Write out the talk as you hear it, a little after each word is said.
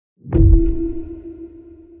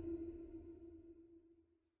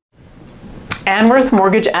Anworth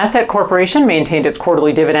Mortgage Asset Corporation maintained its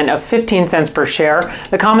quarterly dividend of 15 cents per share.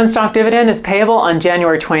 The common stock dividend is payable on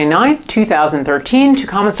January 29, 2013 to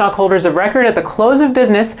common stockholders of record at the close of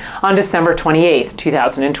business on December 28,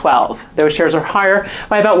 2012. Those shares are higher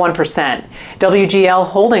by about 1%. WGL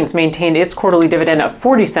Holdings maintained its quarterly dividend of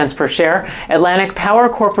 40 cents per share. Atlantic Power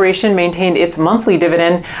Corporation maintained its monthly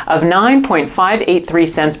dividend of 9.583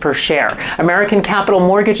 cents per share. American Capital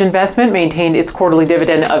Mortgage Investment maintained its quarterly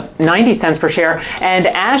dividend of 90 cents per share, and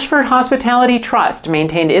Ashford Hospitality Trust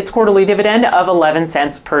maintained its quarterly dividend of 11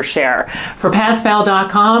 cents per share. For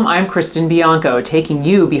PassVal.com, I'm Kristin Bianco, taking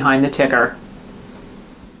you behind the ticker.